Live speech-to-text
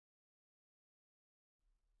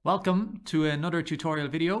Welcome to another tutorial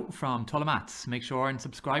video from Cert Maths. Make sure and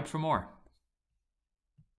subscribe for more.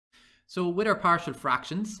 So with our partial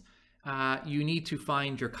fractions, you need to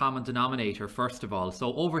find your common denominator first of all.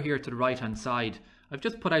 So over here to the right hand side, I've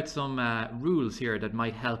just put out some rules here that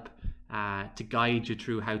might help to guide you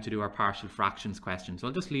through how to do our partial fractions question. So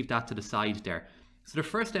I'll just leave that to the side there. So the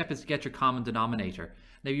first step is to get your common denominator.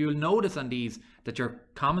 Now you'll notice on these that your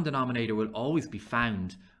common denominator will always be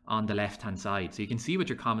found on the left hand side. So you can see what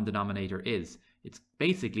your common denominator is. It's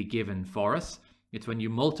basically given for us. It's when you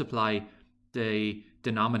multiply the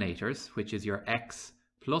denominators, which is your x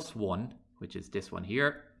plus 1, which is this one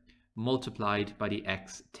here, multiplied by the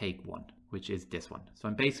x take 1, which is this one. So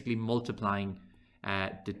I'm basically multiplying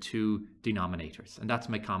the two denominators, and that's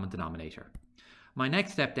my common denominator. My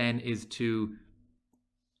next step then is to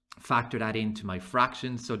factor that into my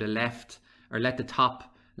fractions. So the left, or let the top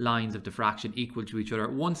lines of the fraction equal to each other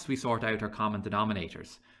once we sort out our common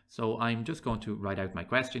denominators. So I'm just going to write out my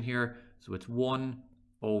question here. So it's 1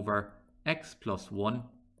 over x plus 1,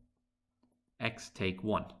 x take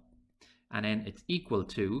 1. And then it's equal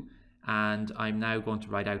to, and I'm now going to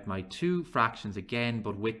write out my two fractions again,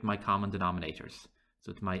 but with my common denominators.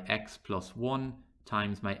 So it's my x plus 1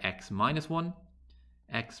 times my x minus 1,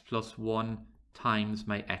 x plus 1 times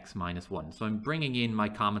my x minus 1. So I'm bringing in my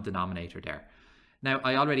common denominator there. Now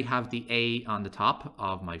I already have the a on the top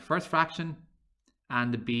of my first fraction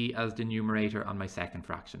and the b as the numerator on my second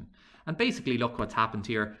fraction. And basically look what's happened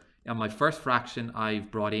here. On my first fraction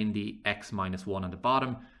I've brought in the x minus 1 on the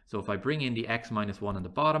bottom. So if I bring in the x minus 1 on the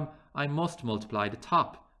bottom, I must multiply the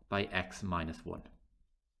top by x minus 1.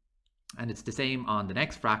 And it's the same on the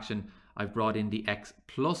next fraction. I've brought in the x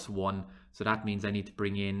plus 1, so that means I need to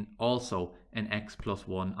bring in also an x plus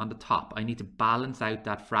 1 on the top. I need to balance out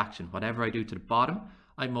that fraction. Whatever I do to the bottom,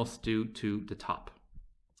 I must do to the top.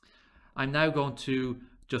 I'm now going to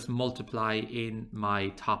just multiply in my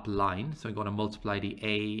top line. So I'm going to multiply the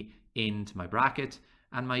a into my bracket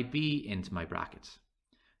and my b into my bracket.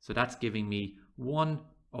 So that's giving me 1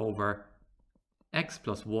 over x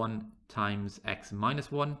plus 1 times x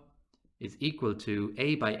minus 1 is equal to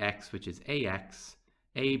a by x, which is ax,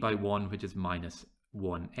 a by 1, which is minus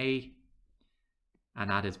 1a, and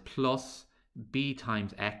that is plus b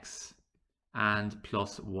times x and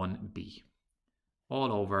plus 1b,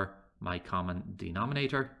 all over my common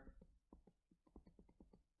denominator.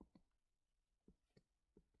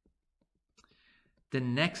 The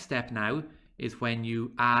next step now is when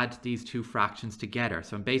you add these two fractions together.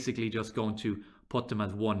 So I'm basically just going to put them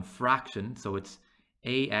as one fraction. So it's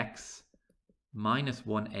ax minus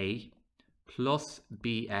 1a plus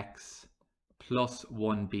bx plus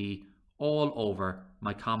 1b all over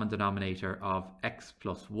my common denominator of x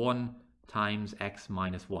plus 1 times x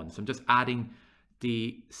minus 1. So I'm just adding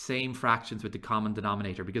the same fractions with the common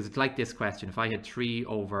denominator, because it's like this question. If I had 3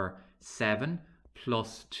 over 7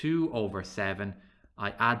 plus 2 over 7,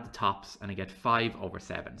 I add the tops and I get 5 over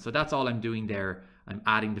 7. So that's all I'm doing there. I'm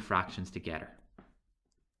adding the fractions together.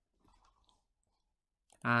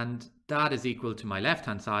 And that is equal to my left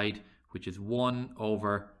hand side, which is 1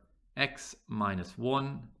 over x minus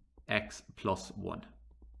 1, x plus 1.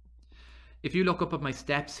 If you look up at my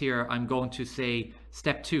steps here, I'm going to say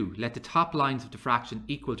step 2, let the top lines of the fraction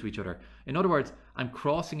equal to each other. In other words, I'm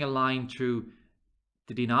crossing a line through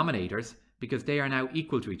the denominators because they are now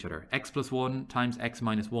equal to each other. X plus 1 times x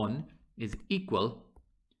minus 1 is equal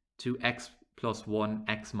to x plus 1,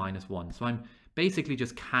 x minus 1. So I'm basically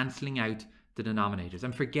just cancelling out the denominators.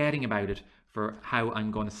 I'm forgetting about it for how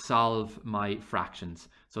I'm going to solve my fractions.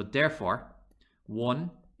 So therefore,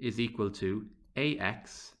 1 is equal to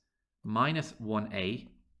ax minus 1a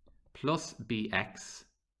plus bx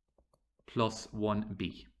plus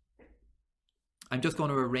 1b. I'm just going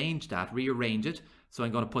to arrange that, rearrange it. So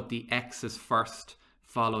I'm going to put the x's first,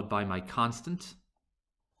 followed by my constant.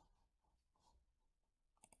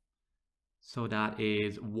 So that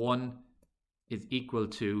is 1 is equal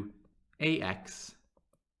to ax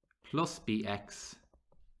plus bx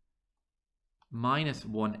minus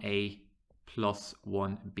 1a plus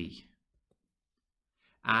 1b.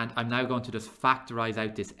 And I'm now going to just factorize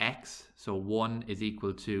out this x. So 1 is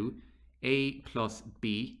equal to a plus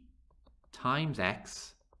b times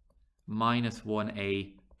x minus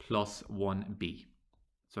 1a plus 1b.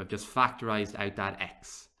 So I've just factorized out that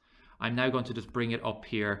x. I'm now going to just bring it up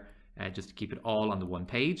here just to keep it all on the one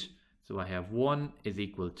page. So I have 1 is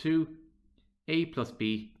equal to a plus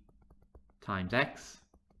b times x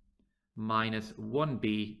minus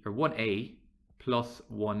 1b or 1a plus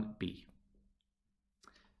 1b.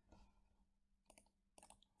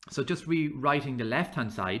 So just rewriting the left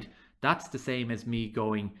hand side, That's the same as me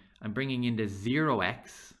going, I'm bringing in the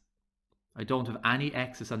 0x. I don't have any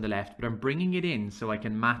x's on the left, but I'm bringing it in so I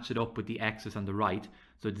can match it up with the x's on the right.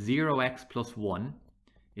 So it's 0x plus 1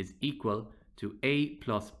 is equal to a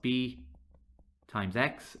plus b times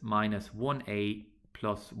x minus 1a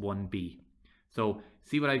plus 1b. So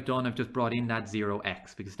see what I've done? I've just brought in that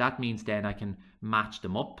 0x because that means then I can match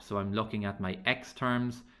them up. So I'm looking at my x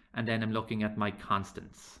terms and then I'm looking at my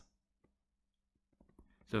constants.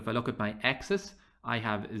 So if I look at my x's, I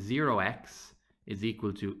have 0x is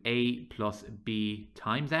equal to a plus b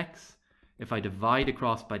times x. If I divide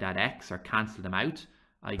across by that x or cancel them out,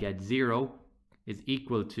 I get 0 is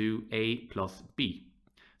equal to a plus b.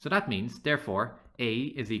 So that means, therefore, a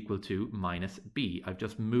is equal to minus b. I've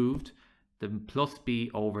just moved the plus b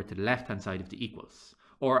over to the left-hand side of the equals.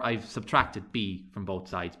 Or I've subtracted b from both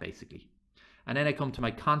sides, basically. And then I come to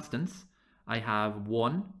my constants. I have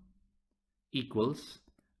 1 equals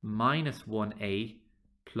minus 1a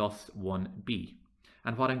plus 1b.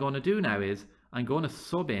 And what I'm going to do now is I'm going to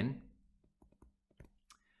sub in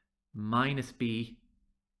minus b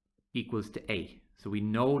equals to a. So we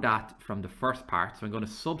know that from the first part. So I'm going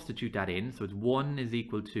to substitute that in. So it's 1 is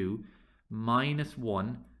equal to minus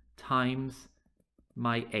 1 times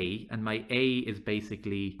my a. And my a is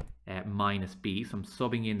basically minus b. So I'm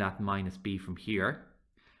subbing in that minus b from here.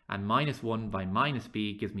 And minus 1 by minus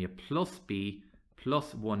b gives me a plus b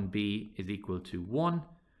plus 1b is equal to 1.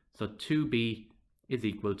 So 2b is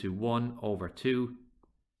equal to 1 over 2.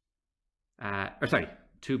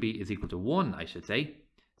 2b is equal to 1, I should say.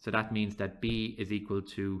 So that means that b is equal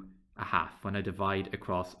to a half when I divide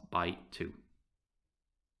across by 2.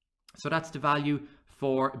 So that's the value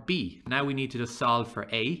for b. Now we need to just solve for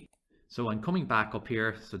a. So I'm coming back up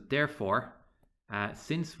here. So therefore,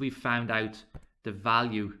 since we found out the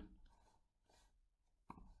value,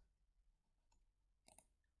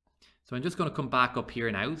 so I'm just going to come back up here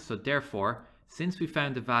now. So therefore, since we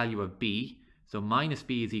found the value of b, so minus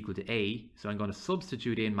b is equal to a, so I'm going to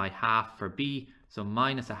substitute in my half for b, so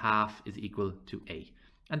minus a half is equal to a.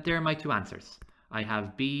 And there are my two answers. I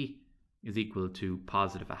have b is equal to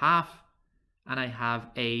positive a half, and I have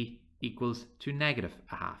a equals to negative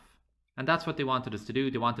a half. And that's what they wanted us to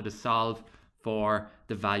do. They wanted to solve for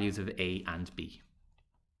the values of a and b.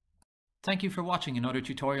 Thank you for watching another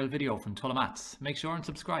tutorial video from Cert Maths. Make sure and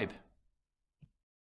subscribe.